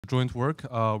joint work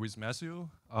with Matthew,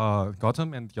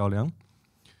 Gautam, and Yao Liang.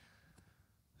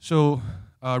 So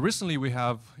recently we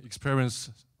have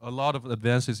experienced a lot of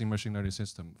advances in machine learning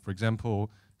system. For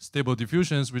example, stable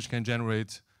diffusions, which can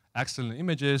generate excellent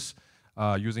images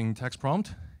using text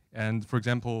prompt. And for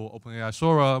example, OpenAI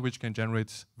Sora, which can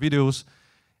generate videos.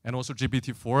 And also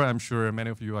GPT-4, I'm sure many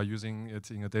of you are using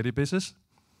it in a daily basis.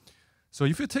 So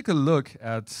if you take a look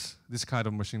at this kind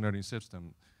of machine learning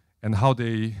system and how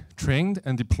they trained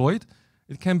and deployed,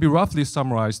 it can be roughly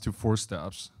summarized to 4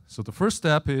 steps. So the first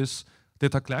step is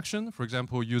data collection, for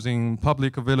example, using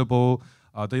public available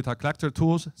data collector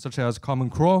tools, such as Common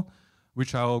Crawl,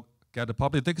 which I'll get a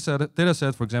public data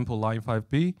set, for example, line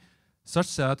 5B,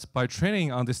 such that by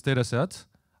training on this data set,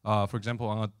 for example,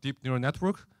 on a deep neural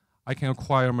network, I can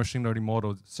acquire a machine learning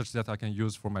model such that I can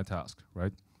use for my task,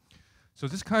 right? So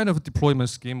this kind of deployment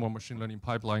scheme or machine learning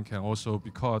pipeline can also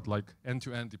be called like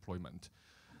end-to-end deployment.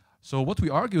 So what we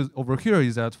argue over here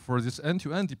is that for this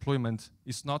end-to-end deployment,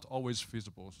 it's not always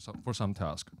feasible for some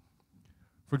task.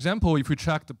 For example, if we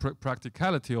check the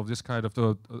practicality of this kind of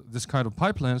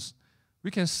pipelines,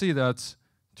 we can see that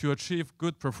to achieve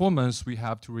good performance, we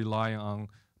have to rely on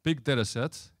big data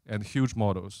sets and huge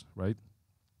models, right?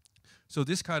 So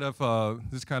this kind of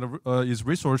is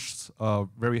resource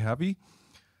very heavy.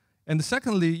 And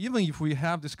secondly, even if we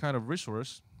have this kind of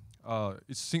resource,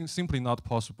 it's simply not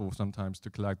possible sometimes to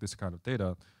collect this kind of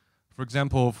data. For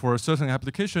example, for certain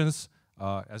applications,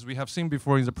 as we have seen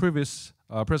before in the previous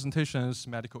presentations,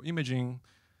 medical imaging,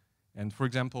 and for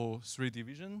example, 3D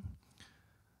vision,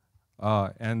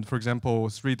 and for example,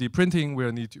 3D printing, we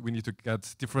need to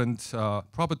get different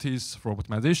properties for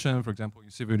optimization, for example, in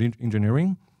civil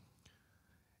engineering.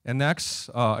 And next,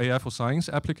 AI for science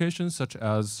applications, such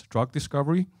as drug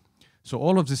discovery. So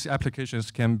all of these applications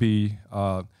can be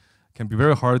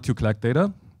very hard to collect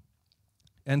data.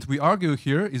 And we argue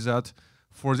here is that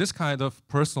for this kind of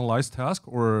personalized task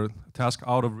or task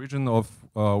out of region of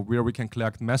where we can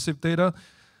collect massive data,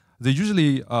 they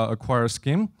usually acquire a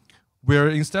scheme where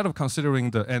instead of considering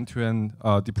the end-to-end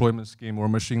deployment scheme or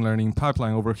machine learning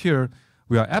pipeline over here,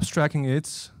 we are abstracting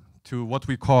it to what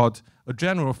we called a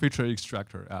general feature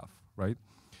extractor F, right?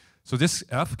 So this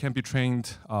F can be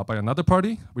trained by another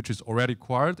party, which is already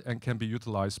acquired and can be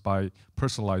utilized by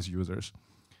personalized users.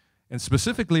 And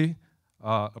specifically,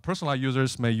 personalized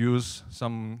users may use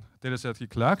some dataset he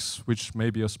collects, which may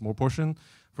be a small portion.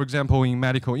 For example, in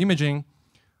medical imaging,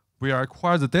 we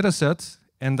acquire the dataset,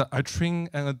 and I train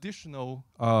an additional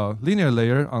linear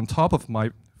layer on top of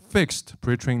my fixed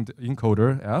pre-trained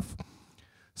encoder F,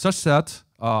 such that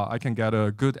I can get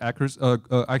a good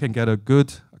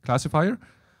classifier.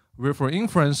 Where for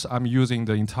inference, I'm using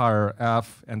the entire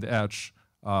F and the H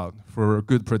for a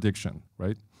good prediction,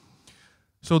 right?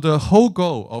 So the whole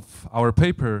goal of our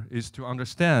paper is to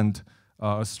understand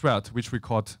a threat which we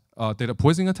call data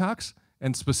poisoning attacks,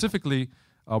 and specifically,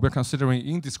 we're considering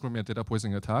indiscriminate data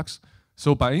poisoning attacks.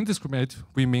 So by indiscriminate,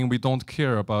 we mean we don't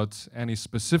care about any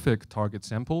specific target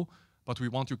sample, but we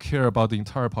want to care about the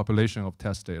entire population of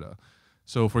test data.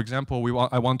 So for example,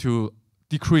 I want to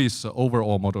decrease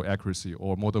overall model accuracy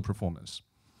or model performance.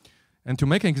 And to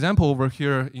make an example over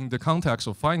here in the context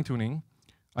of fine-tuning,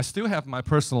 I still have my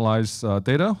personalized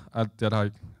data that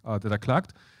I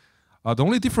collect. The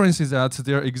only difference is that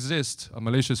there exists a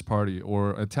malicious party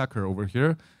or attacker over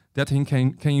here that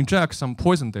can inject some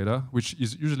poison data, which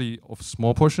is usually of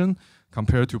small portion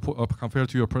compared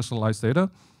to your personalized data,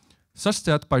 such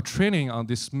that by training on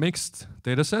this mixed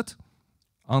data set,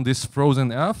 on this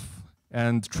frozen F,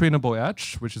 and trainable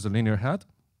H, which is a linear head,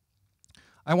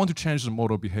 I want to change the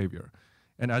model behavior.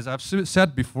 And as I've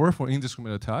said before, for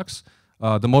indiscriminate attacks,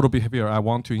 the model behavior I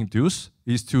want to induce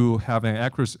is to have an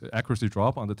accuracy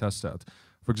drop on the test set.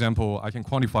 For example, I can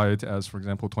quantify it as, for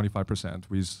example, 25%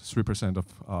 with 3%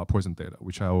 of poison data,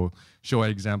 which I will show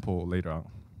an example later on.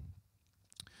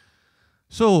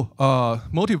 So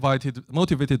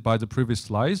motivated by the previous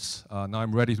slides, now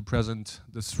I'm ready to present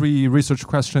the 3 research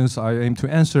questions I aim to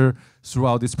answer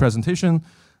throughout this presentation.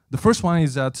 The first one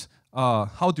is that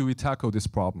how do we tackle this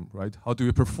problem, right? How do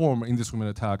we perform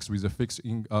indiscriminate attacks with a fixed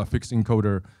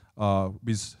encoder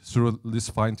through this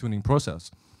fine-tuning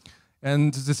process?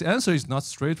 And this answer is not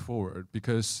straightforward,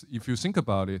 because if you think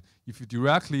about it, if you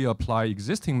directly apply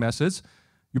existing methods,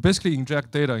 you basically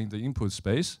inject data in the input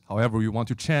space. However, you want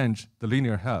to change the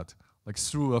linear head, like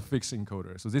through a fixed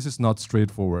encoder. So this is not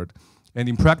straightforward. And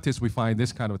in practice, we find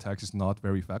this kind of attack is not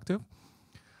very effective.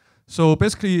 So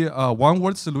basically,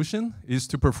 one-word solution is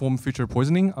to perform feature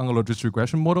poisoning on a logistic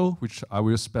regression model, which I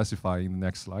will specify in the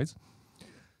next slides.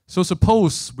 So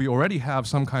suppose we already have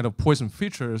some kind of poison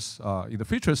features in the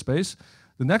feature space.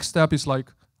 The next step is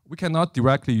like, we cannot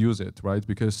directly use it, right?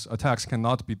 Because attacks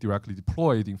cannot be directly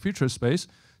deployed in feature space.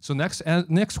 So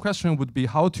next question would be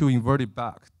how to invert it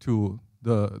back to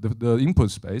the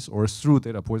input space or through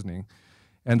data poisoning,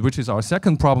 and which is our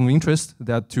second problem of interest,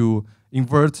 that to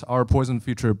invert our poison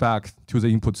feature back to the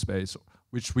input space,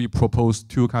 which we propose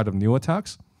two kind of new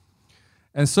attacks.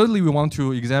 And thirdly, we want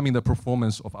to examine the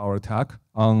performance of our attack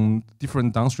on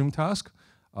different downstream tasks,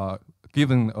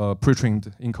 given a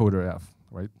pre-trained encoder F,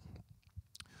 right?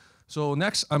 So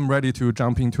next, I'm ready to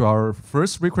jump into our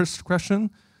first request question.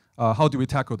 How do we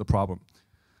tackle the problem?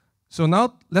 So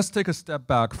now let's take a step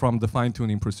back from the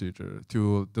fine-tuning procedure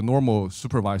to the normal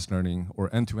supervised learning or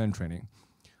end-to-end training,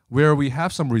 where we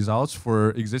have some results for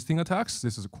existing attacks.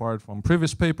 This is acquired from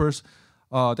previous papers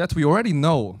that we already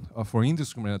know for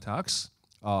indiscriminate attacks.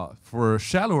 For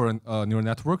shallower neural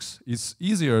networks, it's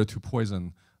easier to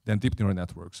poison than deep neural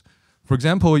networks. For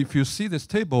example, if you see this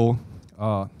table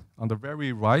on the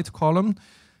very right column,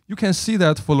 you can see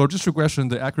that for logistic regression,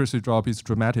 the accuracy drop is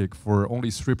dramatic for only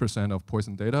 3% of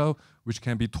poison data, which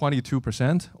can be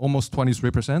 22%, almost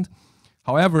 23%.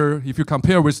 However, if you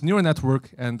compare with neural network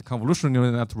and convolutional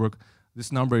neural network,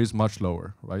 this number is much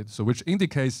lower, right? So which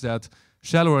indicates that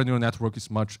shallower neural network is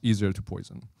much easier to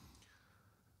poison.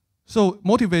 So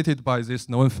motivated by these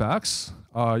known facts,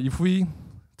 if we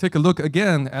take a look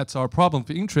again at our problem of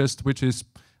interest, which is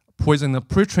poison a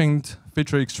pre-trained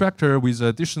feature extractor with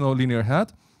additional linear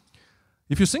head,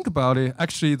 if you think about it,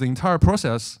 actually the entire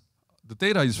process, the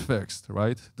data is fixed,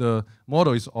 right? The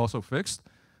model is also fixed.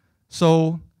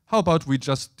 So how about we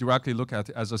just directly look at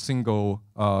it as a single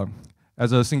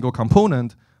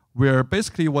component, where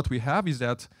basically what we have is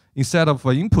that instead of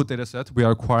an input data set, we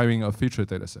are acquiring a feature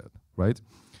data set, right?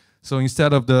 So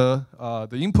instead of the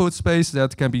input space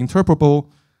that can be interpretable,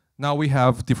 now we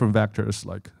have different vectors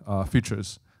like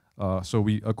features. So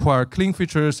we acquire clean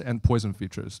features and poison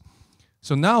features.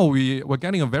 So now we're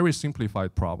getting a very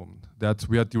simplified problem that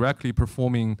we are directly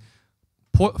performing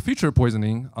feature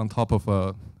poisoning on top of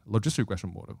a logistic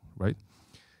regression model, right?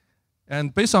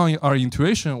 And based on our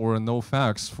intuition or no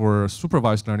facts for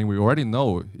supervised learning, we already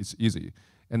know it's easy.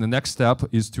 And the next step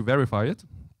is to verify it.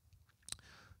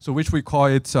 So which we call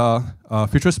it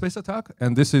feature space attack.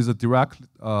 And this is a direct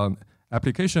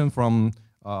application from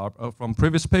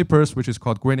previous papers, which is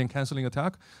called gradient canceling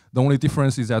attack. The only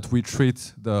difference is that we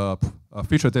treat the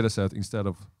feature dataset instead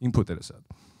of input dataset.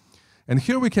 And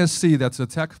here we can see that the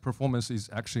attack performance is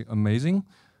actually amazing.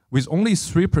 With only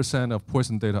 3% of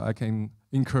poison data, I can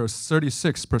incur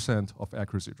 36% of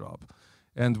accuracy drop,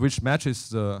 and which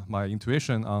matches my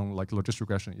intuition on like logistic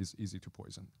regression is easy to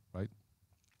poison, right?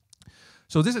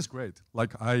 So this is great.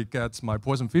 Like I get my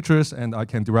poison features, and I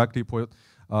can directly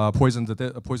poison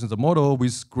the model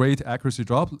with great accuracy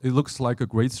drop. It looks like a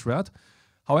great threat.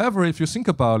 However, if you think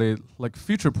about it, like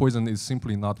feature poison is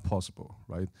simply not possible,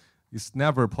 right? It's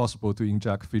never possible to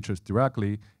inject features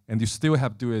directly, and you still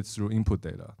have to do it through input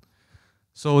data.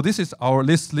 So this is our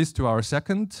list to our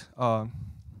second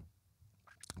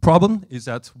problem, is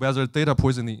that whether data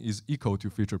poisoning is equal to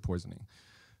feature poisoning.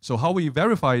 So how we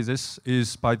verify this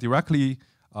is by directly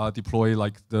deploy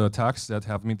like the attacks that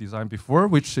have been designed before,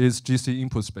 which is GC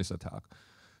input space attack.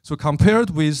 So compared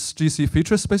with GC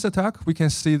feature space attack, we can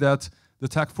see that the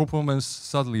attack performance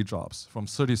suddenly drops from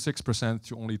 36%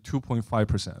 to only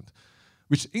 2.5%,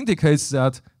 which indicates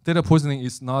that data poisoning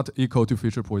is not equal to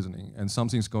feature poisoning, and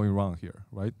something's going wrong here,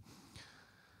 right?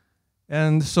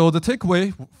 And so the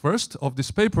takeaway first of this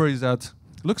paper is that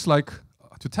it looks like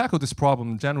to tackle this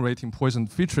problem, generating poison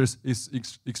features is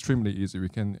extremely easy. We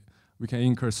can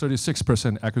incur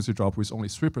 36% accuracy drop with only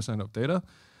 3% of data.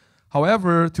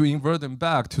 However, to invert them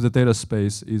back to the data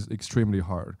space is extremely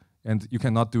hard, and you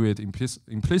cannot do it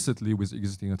implicitly with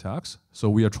existing attacks. So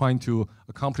we are trying to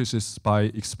accomplish this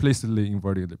by explicitly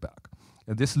inverting it back.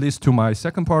 And this leads to my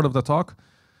second part of the talk,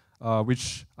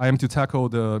 which I am to tackle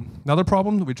another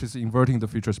problem, which is inverting the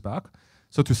features back.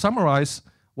 So to summarize,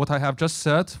 what I have just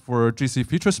said for GC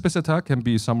feature space attack can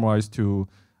be summarized to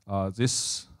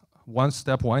this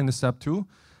step one and step two.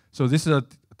 So this is a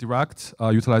direct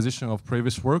utilization of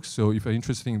previous work. So if you're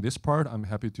interested in this part, I'm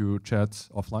happy to chat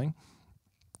offline.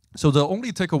 So the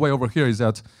only takeaway over here is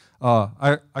that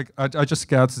I just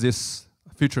get these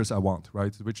features I want,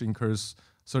 right? Which incurs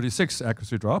 36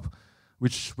 accuracy drop,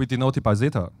 which we denoted by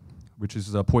zeta, which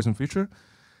is a poison feature.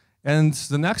 And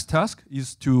the next task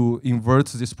is to invert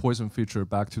this poison feature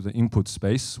back to the input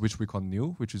space, which we call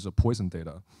new, which is a poison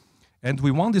data. And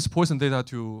we want this poison data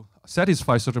to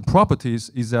satisfy certain properties,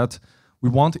 is that we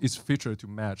want its feature to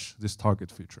match this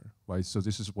target feature, right? So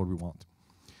this is what we want.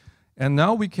 And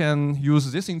now we can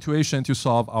use this intuition to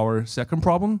solve our second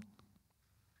problem,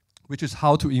 which is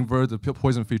how to invert the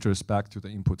Poisson features back to the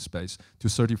input space to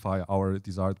certify our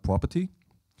desired property.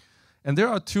 And there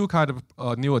are two kind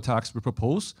of new attacks we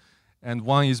propose. And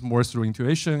one is more through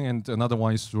intuition, and another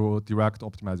one is through direct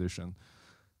optimization.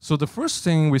 So the first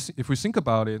thing, if we think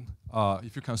about it,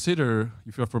 if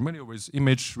you're familiar with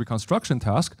image reconstruction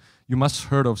task, you must have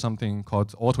heard of something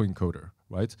called autoencoder,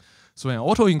 right? So an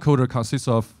autoencoder consists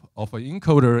of an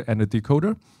encoder and a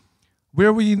decoder,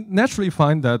 where we naturally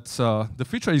find that the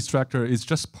feature extractor is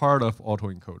just part of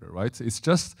autoencoder, right? It's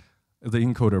just the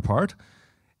encoder part.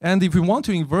 And if we want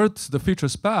to invert the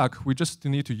features back, we just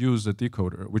need to use the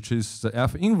decoder, which is the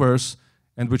F inverse,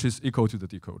 and which is equal to the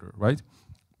decoder, right?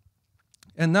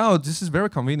 And now this is very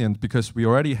convenient because we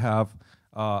already have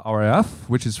our F,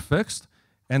 which is fixed,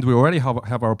 and we already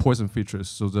have our Poisson features.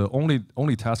 So the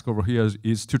only task over here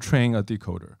is to train a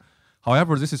decoder.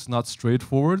 However, this is not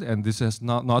straightforward, and this has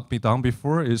not been done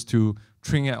before, is to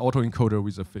train an autoencoder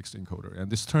with a fixed encoder. And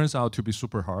this turns out to be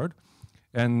super hard.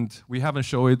 And we haven't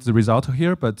shown the result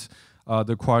here, but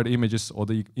the acquired images or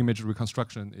the image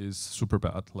reconstruction is super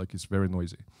bad, like it's very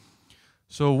noisy.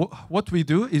 So what we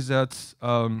do is that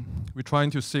we're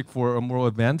trying to seek for a more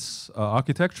advanced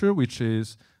architecture, which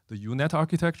is the UNet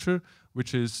architecture,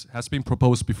 which has been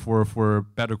proposed before for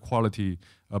better quality,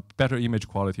 better image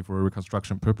quality for a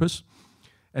reconstruction purpose.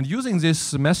 And using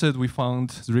this method, we found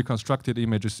the reconstructed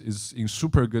images is in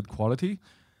super good quality.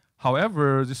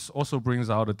 However, this also brings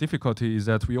out a difficulty is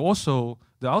that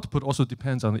the output also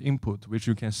depends on the input, which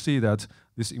you can see that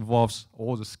this involves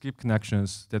all the skip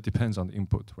connections that depends on the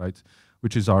input, right?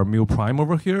 Which is our mu prime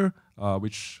over here,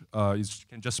 which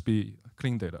can just be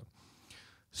clean data.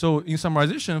 So in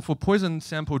summarization, for Poisson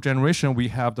sample generation, we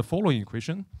have the following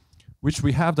equation, which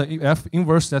we have the F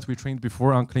inverse that we trained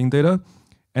before on clean data,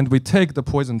 and we take the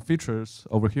Poisson features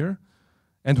over here,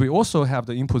 and we also have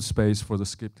the input space for the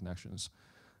skip connections.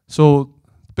 So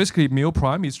basically, mu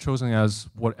prime is chosen as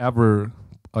whatever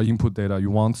input data you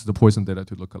want the Poisson data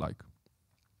to look like.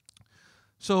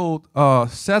 So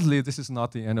sadly, this is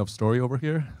not the end of story over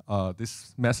here.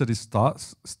 This method is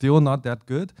still not that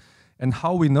good. And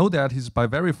how we know that is by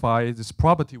verify this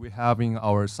property we have in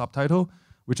our subtitle,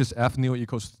 which is F new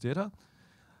equals to data.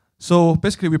 So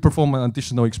basically, we perform an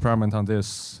additional experiment on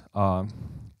this.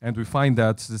 And we find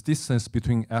that the distance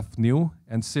between F new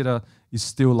and theta is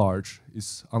still large.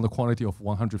 It's on the quantity of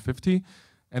 150.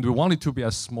 And we want it to be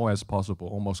as small as possible,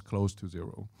 almost close to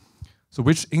 0. So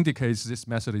which indicates this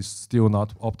method is still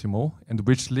not optimal, and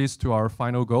which leads to our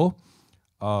final goal,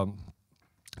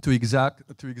 to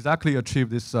exactly achieve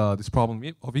this, this problem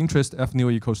of interest, F new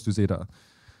equals to zeta.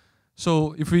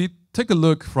 So if we take a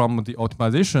look from the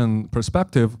optimization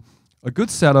perspective, a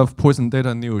good set of Poisson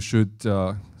data new should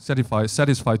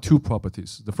satisfy two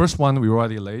properties. The first one we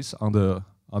already laid on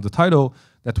the title,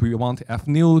 that we want F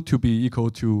new to be equal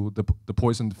to the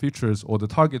Poisson features or the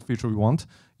target feature we want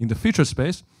in the feature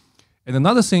space. And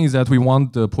another thing is that we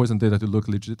want the Poisson data to look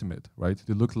legitimate, right?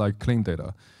 To look like clean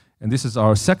data. And this is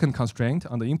our second constraint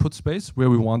on the input space, where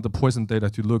we want the Poisson data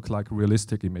to look like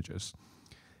realistic images.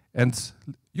 And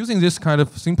using this kind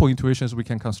of simple intuitions, we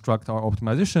can construct our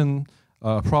optimization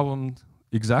problem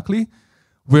exactly,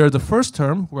 where the first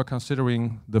term, we're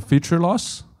considering the feature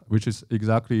loss, which is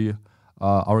exactly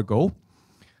our goal.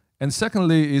 And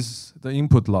secondly is the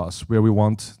input loss, where we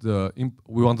want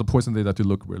the Poisson data to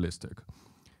look realistic.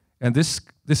 And this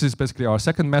is basically our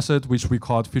second method, which we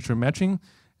called feature matching.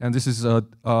 And this is a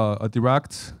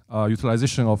direct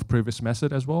utilization of previous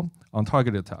method as well on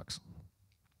targeted attacks.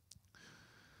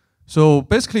 So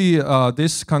basically,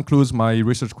 this concludes my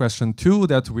research question 2,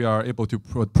 that we are able to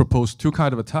propose two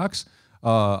kinds of attacks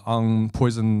on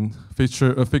Poisson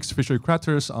fixed feature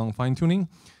extractors on fine-tuning.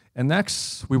 And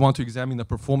next, we want to examine the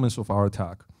performance of our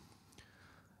attack.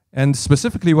 And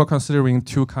specifically, we're considering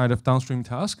two kinds of downstream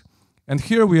tasks. And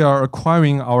here we are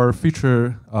acquiring our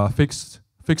feature fixed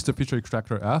feature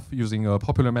extractor F using a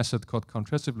popular method called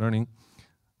contrastive learning.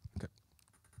 Okay.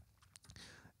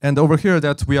 And over here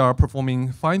that we are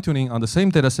performing fine-tuning on the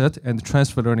same dataset and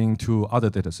transfer learning to other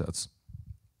datasets.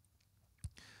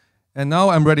 And now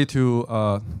I'm ready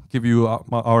to give you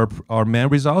our main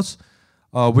results.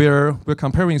 We're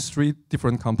comparing 3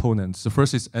 different components. The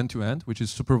first is end-to-end, which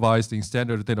is supervised in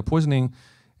standard data poisoning,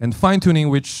 and fine-tuning,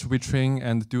 which we train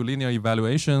and do linear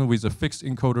evaluation with a fixed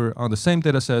encoder on the same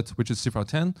dataset, which is CIFAR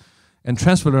 10, and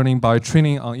transfer learning by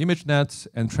training on ImageNet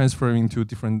and transferring to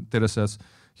different datasets.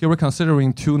 Here we're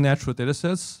considering 2 natural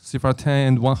datasets, CIFAR 10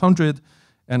 and 100,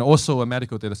 and also a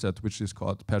medical dataset, which is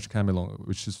called patch-camelon,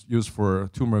 which is used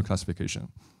for tumor classification.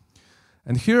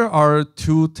 And here are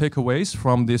 2 takeaways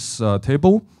from this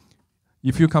table.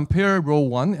 If you compare row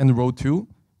 1 and row 2,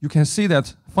 you can see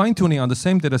that fine-tuning on the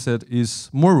same dataset is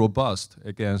more robust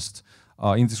against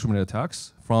indiscriminate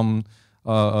attacks. From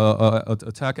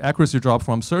attack accuracy drop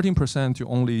from 13% to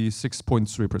only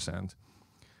 6.3%.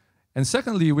 And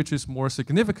secondly, which is more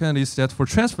significant, is that for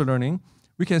transfer learning,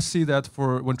 we can see that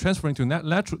when transferring to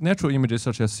natural images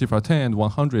such as CIFAR 10 and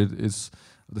 100, the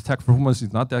attack performance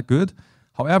is not that good.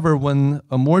 However, when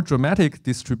a more dramatic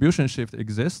distribution shift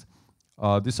exists,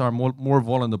 these are more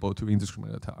vulnerable to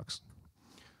indiscriminate attacks.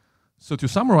 So to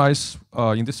summarize,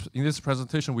 in this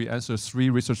presentation, we answer 3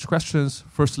 research questions.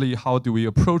 Firstly, how do we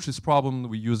approach this problem?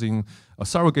 We're using a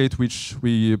surrogate which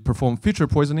we perform feature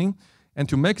poisoning. And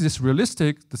to make this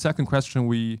realistic, the second question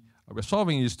we're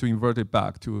solving is to invert it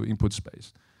back to input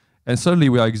space. And thirdly,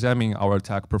 we are examining our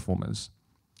attack performance.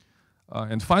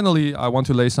 And finally, I want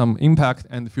to lay some impact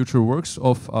and future works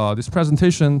of this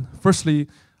presentation. Firstly,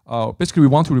 basically we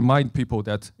want to remind people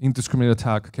that indiscriminate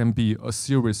attack can be a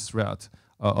serious threat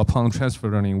upon transfer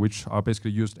learning, which are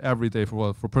basically used every day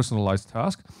for personalized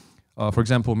tasks. For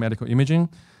example, medical imaging.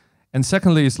 And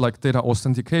secondly, it's like data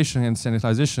authentication and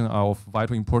sanitization are of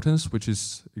vital importance, which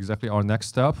is exactly our next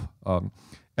step.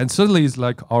 And thirdly, it's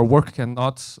like our work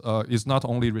is not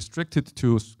only restricted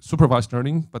to supervised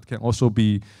learning, but can also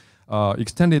be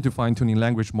extended to fine-tuning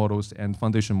language models and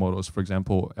foundation models. For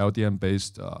example,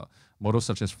 LDM-based models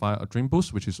such as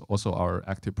DreamBoost, which is also our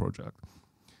active project.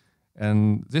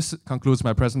 And this concludes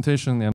my presentation. And